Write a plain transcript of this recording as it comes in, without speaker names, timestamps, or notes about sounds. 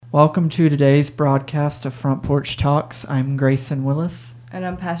Welcome to today's broadcast of Front Porch Talks. I'm Grayson Willis. And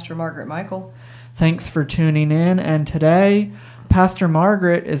I'm Pastor Margaret Michael. Thanks for tuning in. And today, Pastor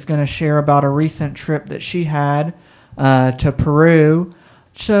Margaret is going to share about a recent trip that she had to Peru.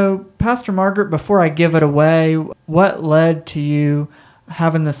 So, Pastor Margaret, before I give it away, what led to you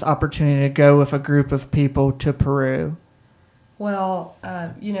having this opportunity to go with a group of people to Peru? Well,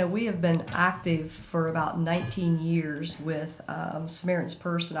 we have been active for about 19 years with Samaritan's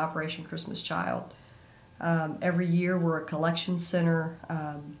Purse and Operation Christmas Child. Every year we're a collection center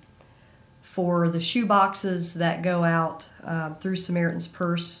for the shoe boxes that go out through Samaritan's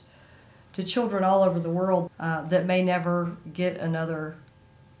Purse to children all over the world that may never get another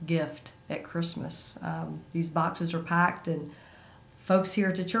gift at Christmas. These boxes are packed, and folks here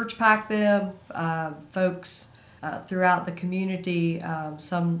at the church pack them. Folks throughout the community,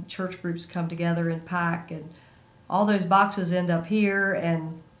 some church groups come together and pack, and all those boxes end up here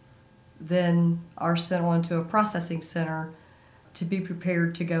and then are sent on to a processing center to be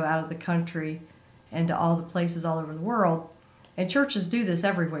prepared to go out of the country and to all the places all over the world. And churches do this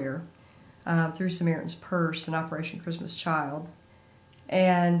everywhere through Samaritan's Purse and Operation Christmas Child.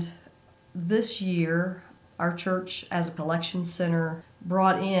 And this year, our church, as a collection center,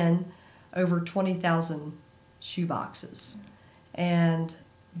 brought in over 20,000 shoe boxes. And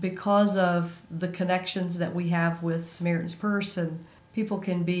because of the connections that we have with Samaritan's Purse, and people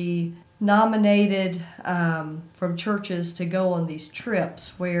can be nominated from churches to go on these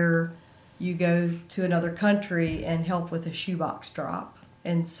trips where you go to another country and help with a shoebox drop.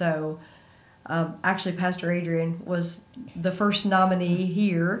 And so actually Pastor Adrian was the first nominee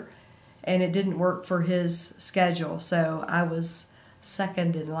here, and it didn't work for his schedule, so I was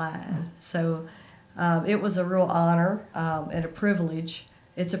second in line. So it was a real honor and a privilege.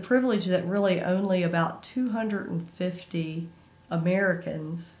 It's a privilege that really only about 250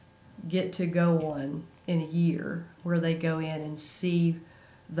 Americans get to go on in a year, where they go in and see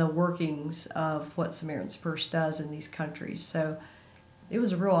the workings of what Samaritan's Purse does in these countries. So it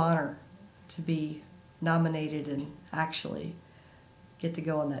was a real honor to be nominated and actually get to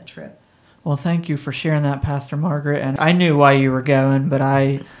go on that trip. Well, thank you for sharing that, Pastor Margaret. And I knew why you were going, but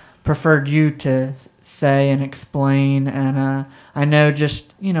I preferred you to say and explain. And I know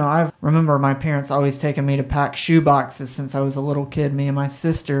I remember my parents always taking me to pack shoe boxes since I was a little kid, me and my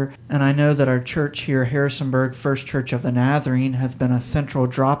sister. And I know that our church here, Harrisonburg First Church of the Nazarene, has been a central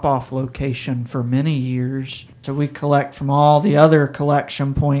drop-off location for many years. So we collect from all the other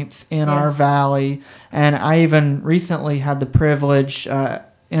collection points in our valley. And I even recently had the privilege,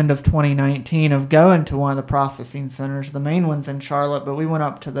 end of 2019, of going to one of the processing centers. The main one's in Charlotte, but we went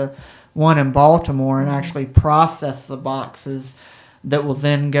up to the one in Baltimore and actually process the boxes that will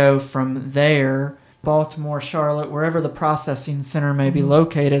then go from there, Baltimore, Charlotte, wherever the processing center may be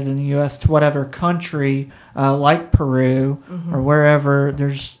located in the U.S., to whatever country, like Peru or wherever.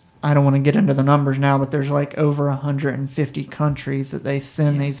 I don't want to get into the numbers now, but there's like over 150 countries that they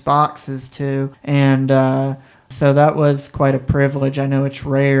send these boxes to. And so that was quite a privilege. I know it's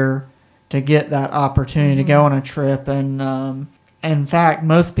rare to get that opportunity to go on a trip. And in fact,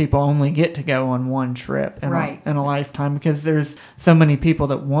 most people only get to go on one trip in a lifetime, because there's so many people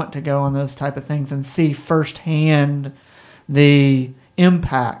that want to go on those type of things and see firsthand the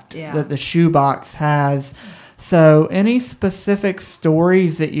impact that the shoebox has. So any specific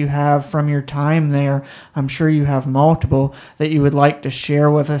stories that you have from your time there, I'm sure you have multiple, that you would like to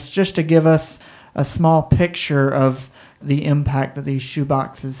share with us, just to give us a small picture of the impact that these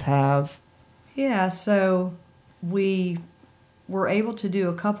shoeboxes have? Yeah, so we were able to do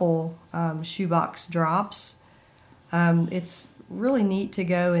a couple shoebox drops. It's really neat to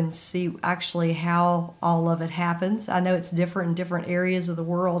go and see actually how all of it happens. I know it's different in different areas of the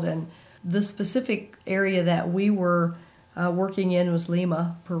world, and the specific area that we were working in was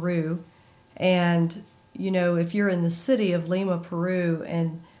Lima, Peru. And, if you're in the city of Lima, Peru,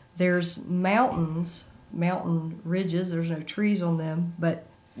 and there's mountain ridges, there's no trees on them, but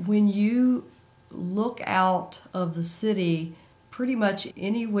when you look out of the city, pretty much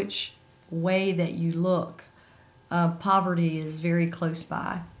any which way that you look, poverty is very close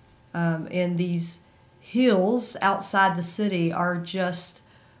by. And these hills outside the city are just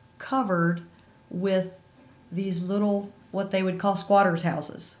covered with these little, what they would call squatters'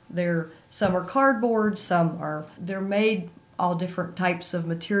 houses. Some are cardboard, they're made all different types of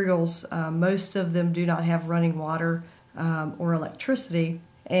materials. Most of them do not have running water or electricity.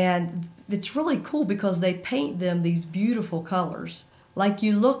 And it's really cool because they paint them these beautiful colors. Like,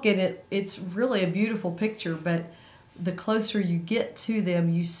 you look at it, it's really a beautiful picture, but the closer you get to them,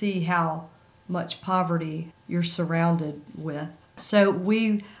 you see how much poverty you're surrounded with. So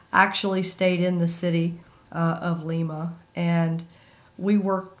we actually stayed in the city of Lima, and we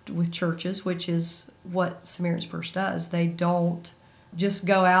worked with churches, which is what Samaritan's Purse does. They don't just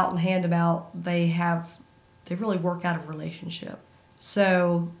go out and hand them out. They really work out of relationship.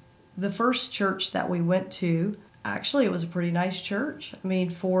 So the first church that we went to, actually it was a pretty nice church. I mean,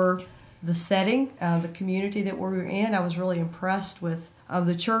 for the setting, the community that we were in, I was really impressed with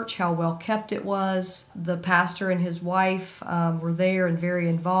the church, how well kept it was. The pastor and his wife were there and very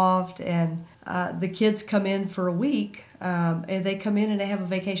involved, and the kids come in for a week, and they come in and they have a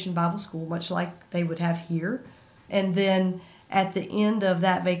vacation Bible school, much like they would have here. And then at the end of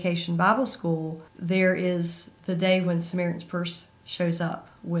that vacation Bible school, there is the day when Samaritan's Purse shows up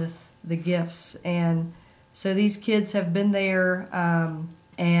with the gifts. And so these kids have been there,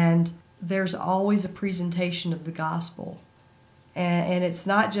 and there's always a presentation of the gospel. And it's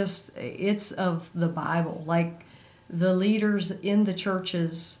not just, it's of the Bible. Like, the leaders in the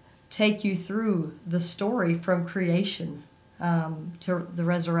churches take you through the story from creation to the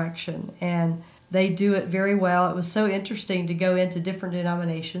resurrection. And they do it very well. It was so interesting to go into different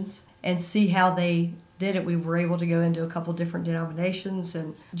denominations and see how they did it. We were able to go into a couple different denominations,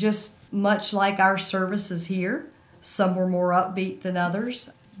 and just much like our services here, some were more upbeat than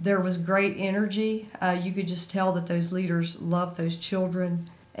others. There was great energy. You could just tell that those leaders loved those children.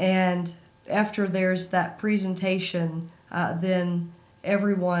 And after there's that presentation, then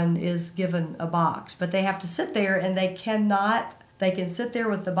everyone is given a box. But they have to sit there, and they can sit there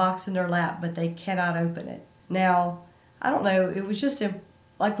with the box in their lap, but they cannot open it. Now, I don't know, it was just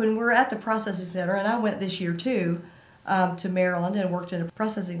like when we were at the processing center, and I went this year too to Maryland and worked in a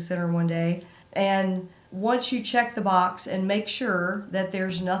processing center one day. And once you check the box and make sure that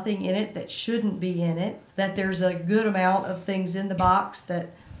there's nothing in it that shouldn't be in it, that there's a good amount of things in the box,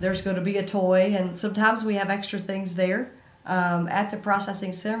 that there's going to be a toy, and sometimes we have extra things there. At the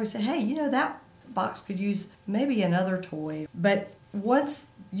processing center, we say, hey, that box could use maybe another toy. But once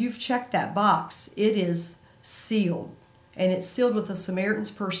you've checked that box, it is sealed, and it's sealed with a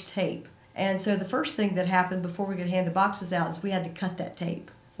Samaritan's Purse tape. And so the first thing that happened before we could hand the boxes out is we had to cut that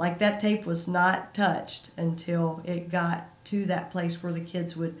tape. Like, that tape was not touched until it got to that place where the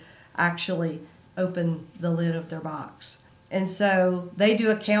kids would actually open the lid of their box. And so they do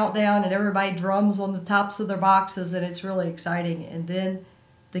a countdown, and everybody drums on the tops of their boxes, and it's really exciting. And then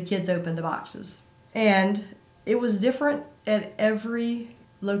the kids open the boxes. And it was different at every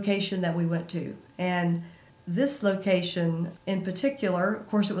location that we went to. And this location in particular, of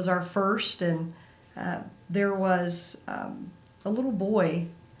course, it was our first, and there was a little boy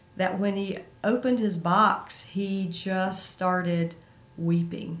that when he opened his box, he just started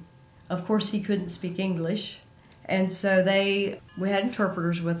weeping. Of course, he couldn't speak English, and so we had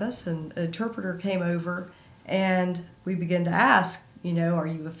interpreters with us, and an interpreter came over, and we began to ask, are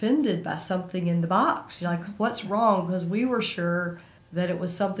you offended by something in the box? Like, what's wrong? Because we were sure that it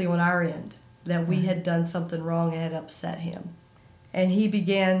was something on our end, that we had done something wrong and had upset him. And he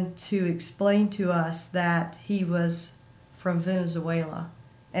began to explain to us that he was from Venezuela.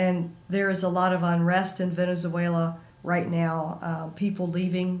 And there is a lot of unrest in Venezuela right now. People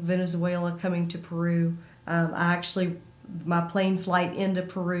leaving Venezuela, coming to Peru. My plane flight into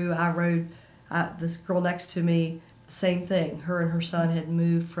Peru, I rode this girl next to me, same thing. Her and her son had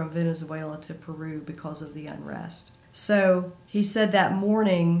moved from Venezuela to Peru because of the unrest. So he said that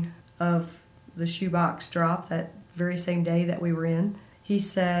morning of the shoebox drop, that very same day that we were in, he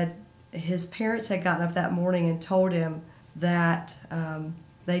said his parents had gotten up that morning and told him that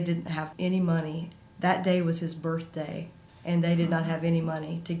they didn't have any money. That day was his birthday, and they did not have any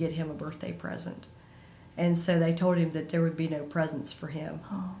money to get him a birthday present. And so they told him that there would be no presents for him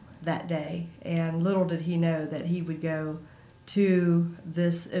that day. And little did he know that he would go to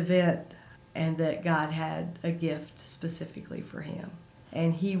this event and that God had a gift specifically for him.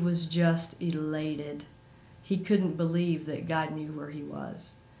 And he was just elated. He couldn't believe that God knew where he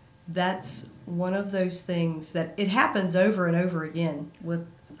was. That's one of those things that it happens over and over again with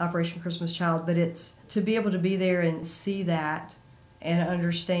Operation Christmas Child, but it's to be able to be there and see that and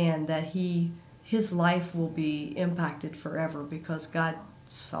understand that his life will be impacted forever because God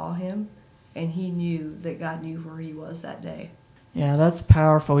saw him and he knew that God knew where he was that day. Yeah, that's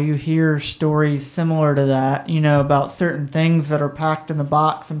powerful. You hear stories similar to that, about certain things that are packed in the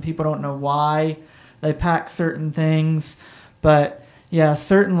box and people don't know why they pack certain things. But yeah,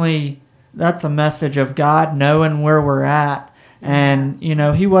 certainly that's a message of God knowing where we're at. And,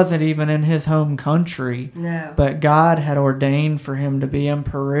 he wasn't even in his home country. No. But God had ordained for him to be in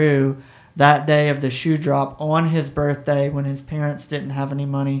Peru that day of the shoe drop on his birthday when his parents didn't have any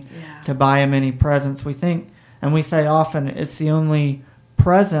money to buy him any presents. We think, and we say often, it's the only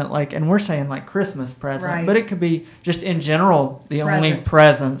present, like, and we're saying like Christmas present, Right. but it could be just in general the only Present.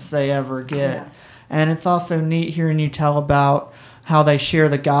 presents they ever get. Yeah. And it's also neat hearing you tell about how they share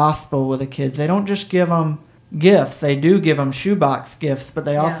the gospel with the kids. They don't just give them gifts. They do give them shoebox gifts, but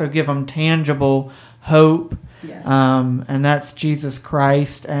they also give them tangible hope. Yes. And that's Jesus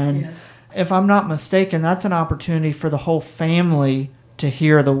Christ. And Yes. if I'm not mistaken, that's an opportunity for the whole family to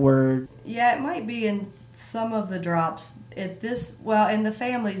hear the word. Yeah, it might be in some of the drops. In the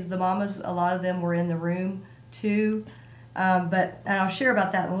families, the mamas, a lot of them were in the room too. And I'll share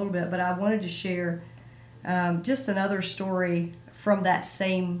about that in a little bit, but I wanted to share just another story from that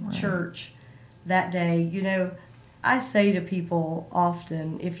same church that day. You know, I say to people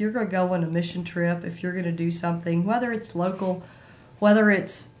often, if you're going to go on a mission trip, if you're going to do something, whether it's local, whether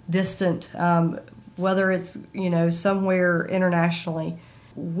it's distant, whether it's, somewhere internationally,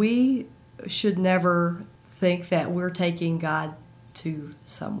 we should never think that we're taking God to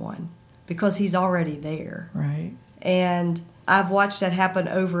someone because he's already there. Right. And I've watched that happen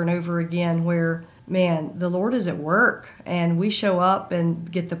over and over again where, man, the Lord is at work and we show up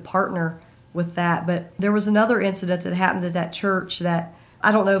and get to partner with that. But there was another incident that happened at that church that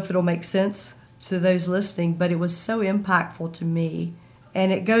I don't know if it'll make sense to those listening, but it was so impactful to me.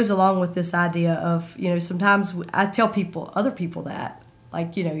 And it goes along with this idea of, sometimes I tell other people that,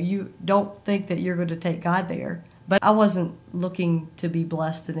 like, you don't think that you're going to take God there. But I wasn't looking to be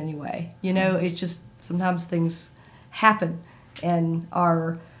blessed in any way. It's just sometimes things happen and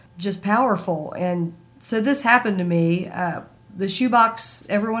are just powerful. And so this happened to me. The shoebox,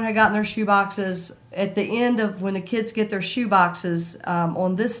 everyone had gotten their shoeboxes. At the end of when the kids get their shoeboxes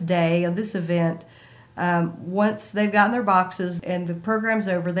on this day, on this event, once they've gotten their boxes and the program's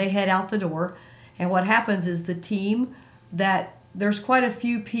over, they head out the door. And what happens is the team there's quite a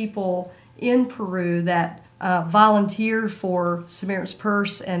few people in Peru that volunteer for Samaritan's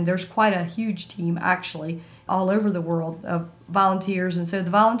Purse, and there's quite a huge team actually all over the world of volunteers. And so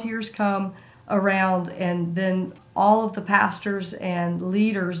the volunteers come around, and then all of the pastors and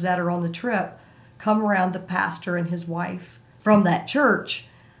leaders that are on the trip come around the pastor and his wife from that church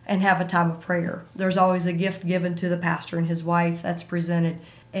and have a time of prayer. There's always a gift given to the pastor and his wife that's presented,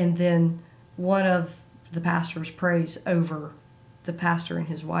 and then one of the pastors prays over the pastor and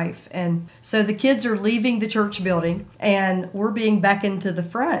his wife. And so the kids are leaving the church building, and we're being beckoned to the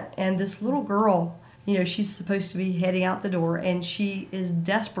front, and this little girl, she's supposed to be heading out the door, and she is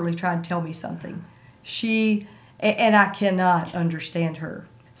desperately trying to tell me something. And I cannot understand her.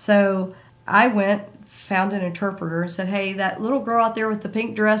 So I found an interpreter and said, hey, that little girl out there with the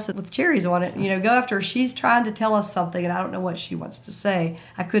pink dress with cherries on it, go after her. She's trying to tell us something, and I don't know what she wants to say.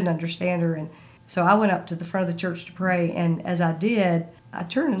 I couldn't understand her. And so I went up to the front of the church to pray, and as I did, I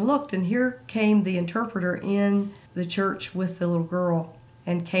turned and looked, and here came the interpreter in the church with the little girl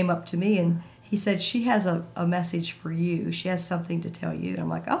and came up to me, and he said, she has a message for you. She has something to tell you. And I'm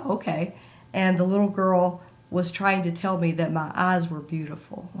like, oh, okay. And the little girl was trying to tell me that my eyes were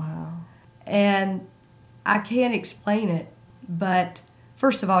beautiful. Wow. And I can't explain it, but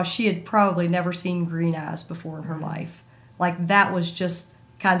first of all, she had probably never seen green eyes before in her life. Like, that was just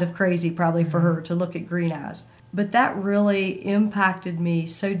kind of crazy probably for her to look at green eyes. But that really impacted me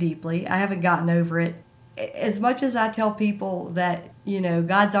so deeply. I haven't gotten over it. As much as I tell people that,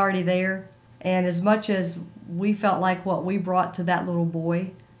 God's already there, and as much as we felt like what we brought to that little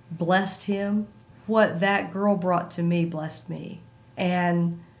boy blessed him, what that girl brought to me blessed me.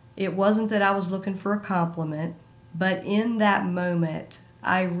 And it wasn't that I was looking for a compliment, but in that moment,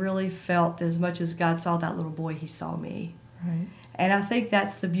 I really felt as much as God saw that little boy, he saw me. Right. And I think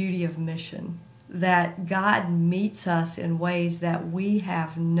that's the beauty of mission, that God meets us in ways that we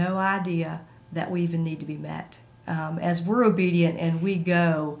have no idea that we even need to be met. As we're obedient and we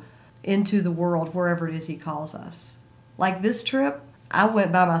go into the world wherever it is he calls us. Like this trip, I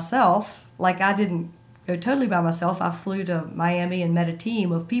went by myself. Like, I didn't go totally by myself. I flew to Miami and met a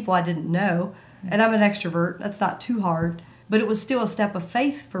team of people I didn't know. And I'm an extrovert. That's not too hard. But it was still a step of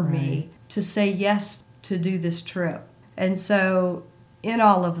faith for me to say yes to do this trip. And so in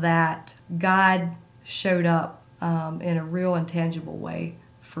all of that, God showed up in a real and tangible way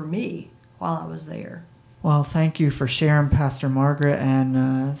for me while I was there. Well, thank you for sharing, Pastor Margaret,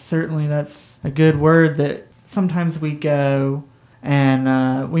 and certainly that's a good word that sometimes we go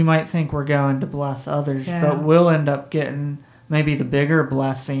and we might think we're going to bless others, but we'll end up getting maybe the bigger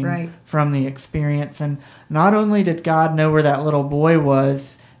blessing from the experience. And not only did God know where that little boy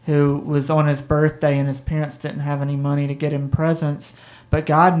was who was on his birthday and his parents didn't have any money to get him presents, but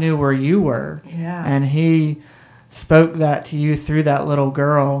God knew where you were. Yeah. And he spoke that to you through that little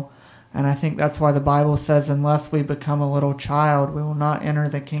girl. And I think that's why the Bible says, unless we become a little child, we will not enter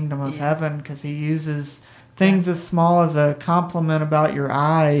the kingdom of heaven, because he uses things as small as a compliment about your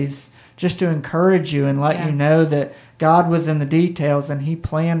eyes just to encourage you and let you know that God was in the details and he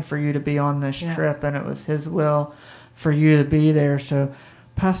planned for you to be on this trip, and it was his will for you to be there. So,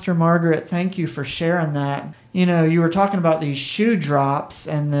 Pastor Margaret, thank you for sharing that. You know, you were talking about these shoe drops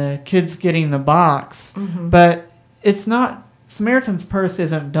and the kids getting the box, but it's not, Samaritan's Purse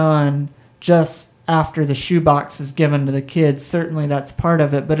isn't done just after the shoebox is given to the kids. Certainly that's part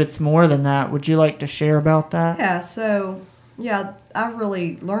of it, but it's more than that. Would you like to share about that? Yeah, so, I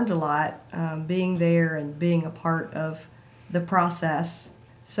really learned a lot being there and being a part of the process.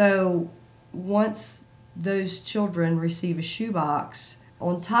 So once those children receive a shoebox,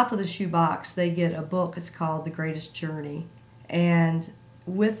 on top of the shoebox they get a book. It's called The Greatest Journey. And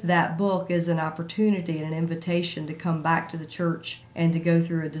with that book is an opportunity and an invitation to come back to the church and to go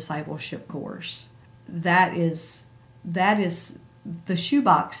through a discipleship course. That is the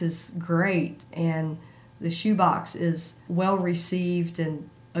shoebox is great, and the shoebox is well received and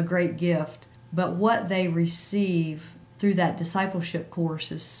a great gift, but what they receive through that discipleship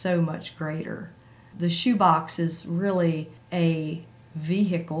course is so much greater. The shoebox is really a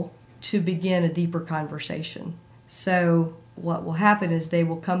vehicle to begin a deeper conversation. So what will happen is they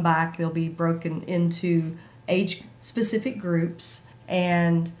will come back, they'll be broken into age-specific groups,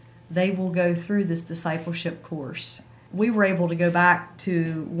 and they will go through this discipleship course. We were able to go back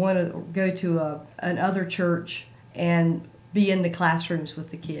to another church and be in the classrooms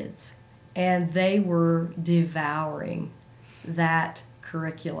with the kids, and they were devouring that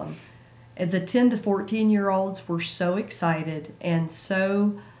curriculum. And the 10 to 14-year-olds were so excited and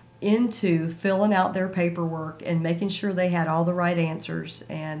so into filling out their paperwork and making sure they had all the right answers,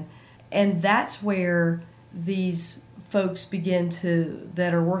 and that's where these folks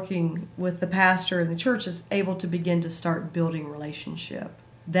that are working with the pastor and the church is able to begin to start building relationship.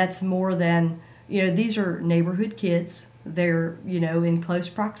 That's more than, these are neighborhood kids. They're, in close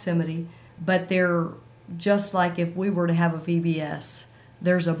proximity, but they're just like if we were to have a VBS.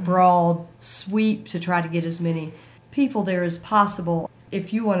 There's a broad sweep to try to get as many people there as possible.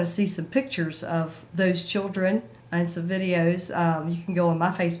 If you want to see some pictures of those children and some videos, you can go on my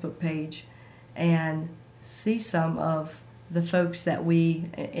Facebook page and see some of the folks that we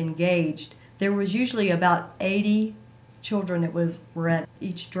engaged. There was usually about 80 children that were at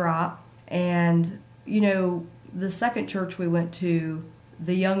each drop. And, the second church we went to,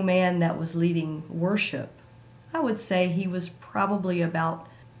 the young man that was leading worship, I would say he was probably about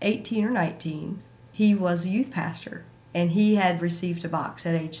 18 or 19. He was a youth pastor, and he had received a box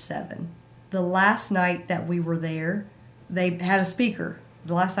at age 7. The last night that we were there, they had a speaker.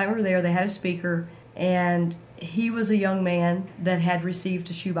 The last time we were there, they had a speaker, and he was a young man that had received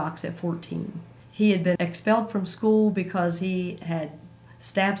a shoebox at 14. He had been expelled from school because he had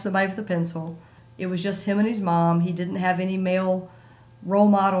stabbed somebody with a pencil. It was just him and his mom. He didn't have any male role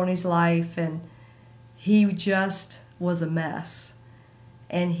model in his life, and he just was a mess.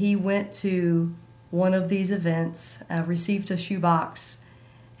 And he went to one of these events, received a shoebox,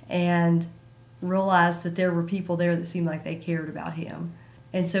 and realized that there were people there that seemed like they cared about him.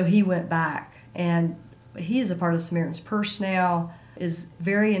 And so he went back, and he is a part of Samaritan's Purse now, is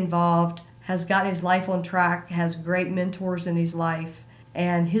very involved, has gotten his life on track, has great mentors in his life,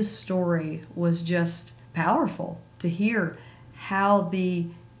 and his story was just powerful to hear how the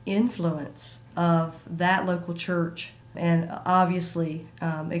influence of that local church and obviously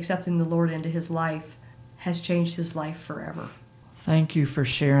accepting the Lord into his life has changed his life forever. Thank you for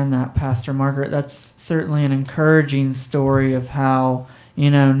sharing that, Pastor Margaret. That's certainly an encouraging story of how,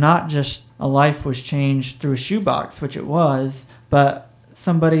 not just a life was changed through a shoebox, which it was, but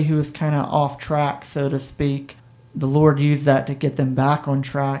somebody who was kind of off track, so to speak. The Lord used that to get them back on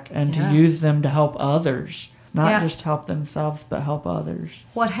track and to use them to help others. Not just help themselves, but help others.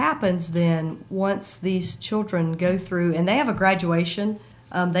 What happens then once these children go through, and they have a graduation,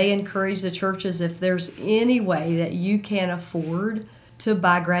 they encourage the churches, if there's any way that you can afford to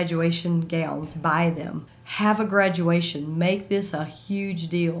buy graduation gowns, buy them. Have a graduation. Make this a huge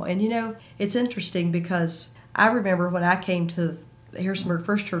deal. And it's interesting because I remember when I came to Harrisonburg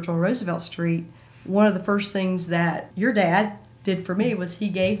First Church on Roosevelt Street, one of the first things that your dad did for me was he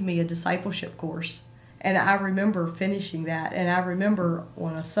gave me a discipleship course. And I remember finishing that, and I remember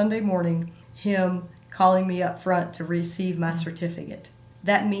on a Sunday morning him calling me up front to receive my certificate.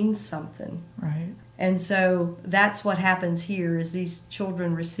 That means something. Right. And so that's what happens here is these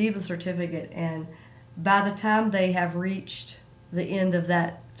children receive a certificate, and by the time they have reached the end of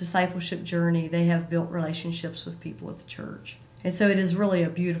that discipleship journey, they have built relationships with people at the church. And so it is really a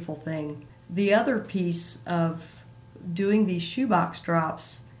beautiful thing. The other piece of doing these shoebox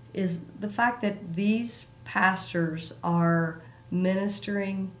drops is the fact that these pastors are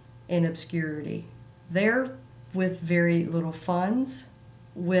ministering in obscurity. They're with very little funds.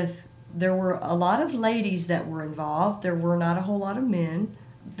 There were a lot of ladies that were involved. There were not a whole lot of men.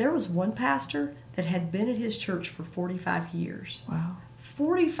 There was one pastor that had been at his church for 45 years. Wow.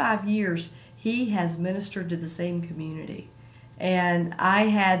 45 years he has ministered to the same community. And I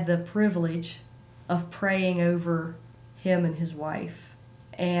had the privilege of praying over him and his wife.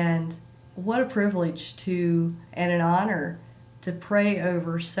 And what a privilege and an honor to pray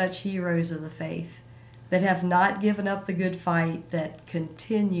over such heroes of the faith that have not given up the good fight, that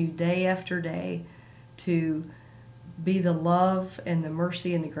continue day after day to be the love and the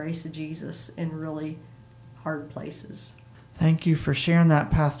mercy and the grace of Jesus in really hard places. Thank you for sharing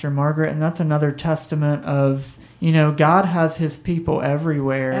that, Pastor Margaret. And that's another testament of, God has his people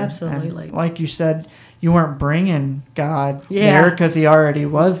everywhere. Absolutely. And like you said, you weren't bringing God Yeah. there because he already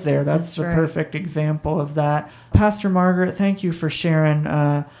was there. That's the right. perfect example of that. Pastor Margaret, thank you for sharing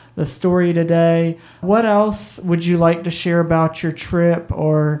the story today. What else would you like to share about your trip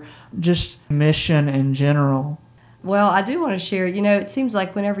or just mission in general? Well, I do want to share, it seems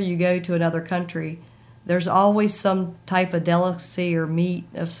like whenever you go to another country, there's always some type of delicacy or meat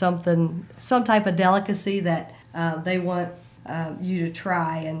of something, some type of delicacy that they want you to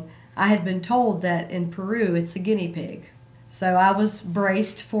try. And I had been told that in Peru it's a guinea pig. So I was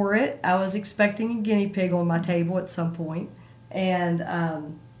braced for it. I was expecting a guinea pig on my table at some point. And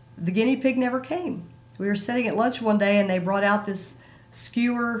the guinea pig never came. We were sitting at lunch one day and they brought out this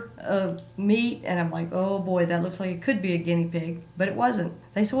skewer of meat, and I'm like, oh boy, that looks like it could be a guinea pig, but it wasn't.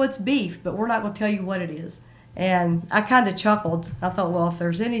 They said, well, it's beef, but we're not going to tell you what it is. And I kind of chuckled. I thought, well, if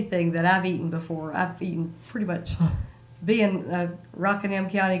there's anything that I've eaten before, I've eaten pretty much. Being a Rockingham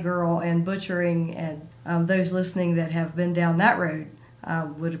County girl and butchering, and those listening that have been down that road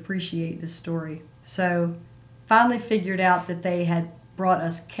would appreciate this story. So finally figured out that they had brought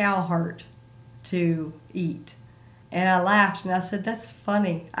us cow heart to eat. And I laughed and I said, that's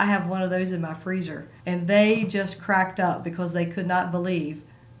funny. I have one of those in my freezer. And they just cracked up because they could not believe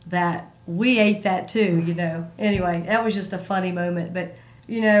that we ate that too, Anyway, that was just a funny moment. But,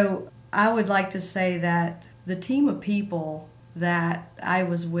 I would like to say that the team of people that I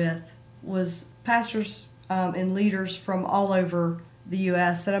was with was pastors and leaders from all over the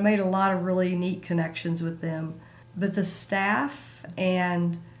U.S. and I made a lot of really neat connections with them. But the staff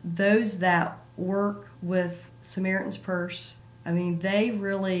and those that work with Samaritan's Purse, they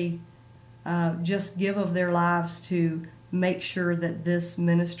really just give of their lives to make sure that this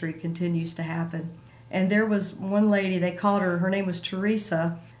ministry continues to happen. And there was one lady, they called her name was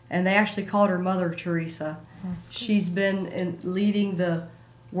Teresa, and they actually called her Mother Teresa. She's been leading the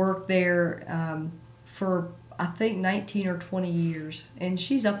work there for, I think, 19 or 20 years. And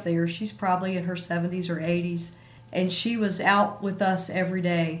she's up there. She's probably in her 70s or 80s. And she was out with us every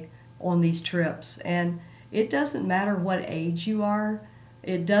day on these trips. And it doesn't matter what age you are.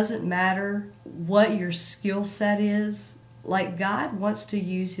 It doesn't matter what your skill set is. Like, God wants to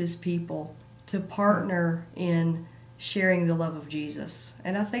use his people to partner in sharing the love of Jesus.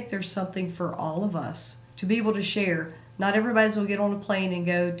 And I think there's something for all of us to be able to share. Not everybody's going to get on a plane and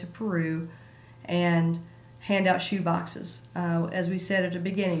go to Peru and hand out shoe boxes. As we said at the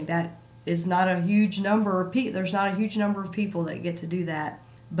beginning, that is not a huge number of people. There's not a huge number of people that get to do that.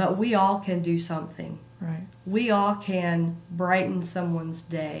 But we all can do something. Right. We all can brighten someone's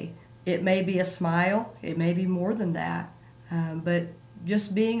day. It may be a smile. It may be more than that. But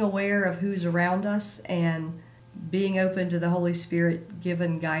just being aware of who's around us and being open to the Holy Spirit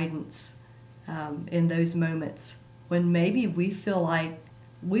given guidance in those moments when maybe we feel like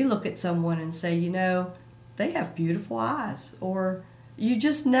we look at someone and say, they have beautiful eyes, or you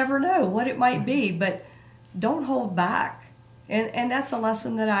just never know what it might be, but don't hold back. And that's a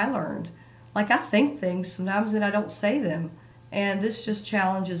lesson that I learned. Like, I think things sometimes and I don't say them. And this just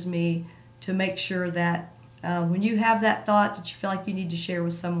challenges me to make sure that when you have that thought that you feel like you need to share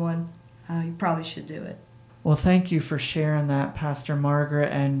with someone, you probably should do it. Well, thank you for sharing that, Pastor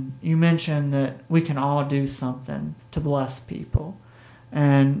Margaret. And you mentioned that we can all do something to bless people.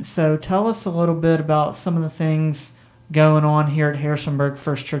 And so tell us a little bit about some of the things going on here at Harrisonburg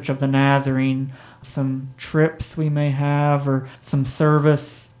First Church of the Nazarene, some trips we may have or some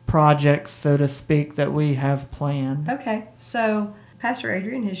service projects, so to speak, that we have planned. Okay, so Pastor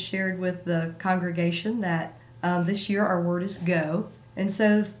Adrian has shared with the congregation that this year our word is go. And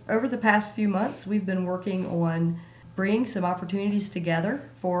so over the past few months, we've been working on bringing some opportunities together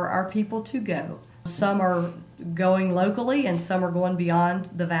for our people to go. Some are going locally and some are going beyond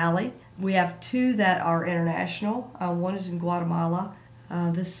the valley. We have 2 that are international. One is in Guatemala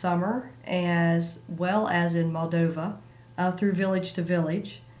this summer, as well as in Moldova, through Village to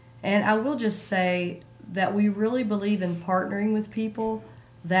Village. And I will just say that we really believe in partnering with people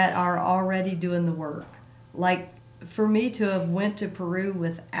that are already doing the work. Like, for me to have went to Peru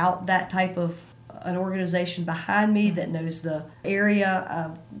without that type of an organization behind me that knows the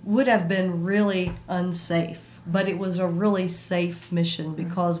area would have been really unsafe. But it was a really safe mission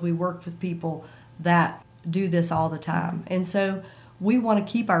because we worked with people that do this all the time. And so we want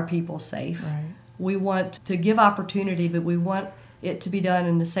to keep our people safe. Right. We want to give opportunity, but we want it to be done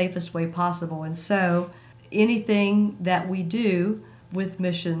in the safest way possible. And so anything that we do with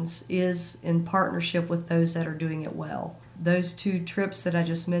missions is in partnership with those that are doing it well. Those 2 trips that I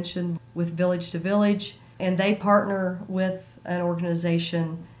just mentioned with Village to Village, and they partner with an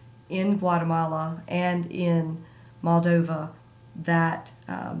organization in Guatemala and in Moldova that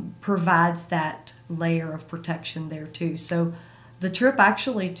provides that layer of protection there too. So the trip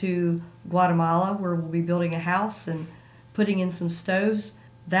actually to Guatemala, where we'll be building a house and putting in some stoves,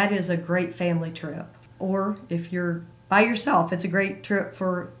 that is a great family trip. Or if you're by yourself, it's a great trip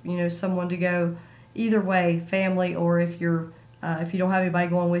for someone to go. Either way, family, or if you don't have anybody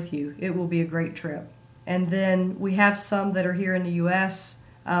going with you, it will be a great trip. And then we have some that are here in the U.S.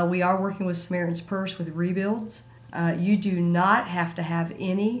 We are working with Samaritan's Purse with rebuilds. You do not have to have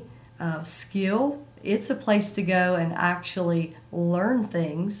any skill. It's a place to go and actually learn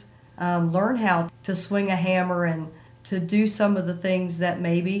things, learn how to swing a hammer and to do some of the things that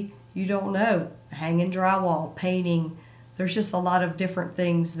maybe you don't know. Hanging drywall, painting. There's just a lot of different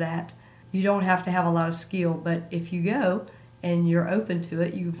things that you don't have to have a lot of skill, but if you go and you're open to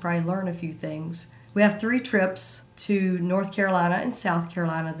it, you can probably learn a few things. We have 3 trips to North Carolina and South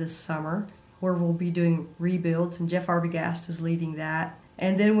Carolina this summer, where we'll be doing rebuilds, and Jeff Arbogast is leading that.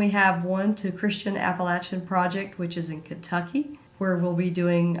 And then we have one to Christian Appalachian Project, which is in Kentucky, where we'll be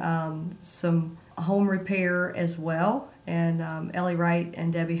doing some home repair as well. And Ellie Wright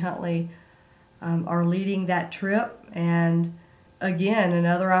and Debbie Huntley are leading that trip. And again,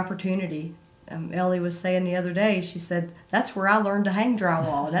 another opportunity. Ellie was saying the other day, she said, that's where I learned to hang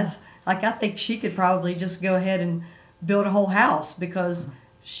drywall. That's like, I think she could probably just go ahead and build a whole house, because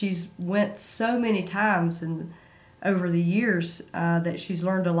she's went so many times and over the years that she's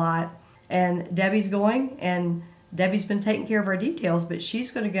learned a lot. And Debbie's going, and Debbie's been taking care of our details, but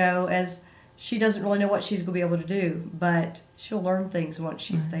she's going to go, as she doesn't really know what she's going to be able to do, but she'll learn things once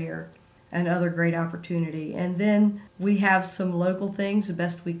she's there. Another great opportunity. And then we have some local things, the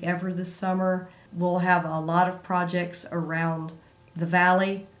Best Week Ever this summer. We'll have a lot of projects around the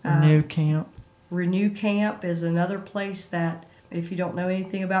valley. Renew Camp. Renew Camp is another place that, if you don't know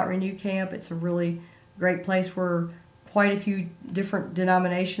anything about Renew Camp, it's a really great place where quite a few different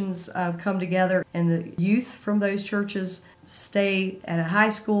denominations come together, and the youth from those churches stay at a high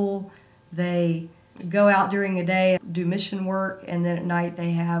school. They go out during the day, do mission work, and then at night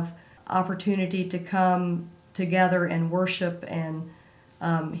they have opportunity to come together and worship and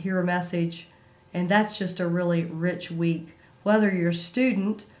hear a message. And that's just a really rich week, whether you're a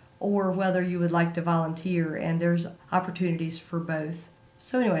student or whether you would like to volunteer, and there's opportunities for both.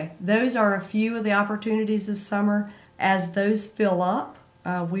 So anyway, those are a few of the opportunities this summer. As those fill up,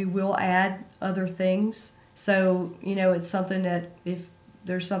 we will add other things. So, it's something that if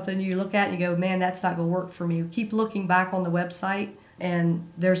there's something you look at and you go, man, that's not going to work for me, keep looking back on the website, and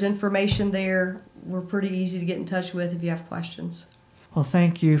there's information there. We're pretty easy to get in touch with if you have questions. Well,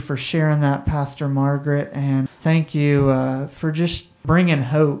 thank you for sharing that, Pastor Margaret, and thank you for just bringing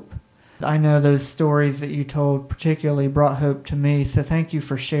hope. I know those stories that you told particularly brought hope to me, so thank you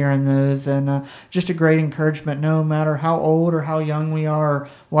for sharing those, and just a great encouragement. No matter how old or how young we are or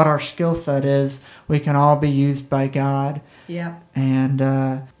what our skill set is, we can all be used by God. Yeah.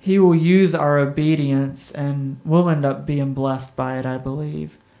 And He will use our obedience, and we'll end up being blessed by it, I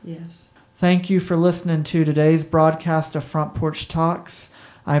believe. Yes. Thank you for listening to today's broadcast of Front Porch Talks.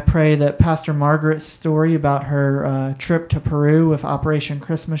 I pray that Pastor Margaret's story about her trip to Peru with Operation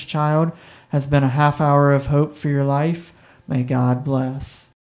Christmas Child has been a half hour of hope for your life. May God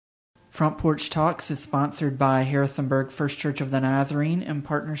bless. Front Porch Talks is sponsored by Harrisonburg First Church of the Nazarene in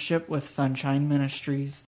partnership with Sunshine Ministries.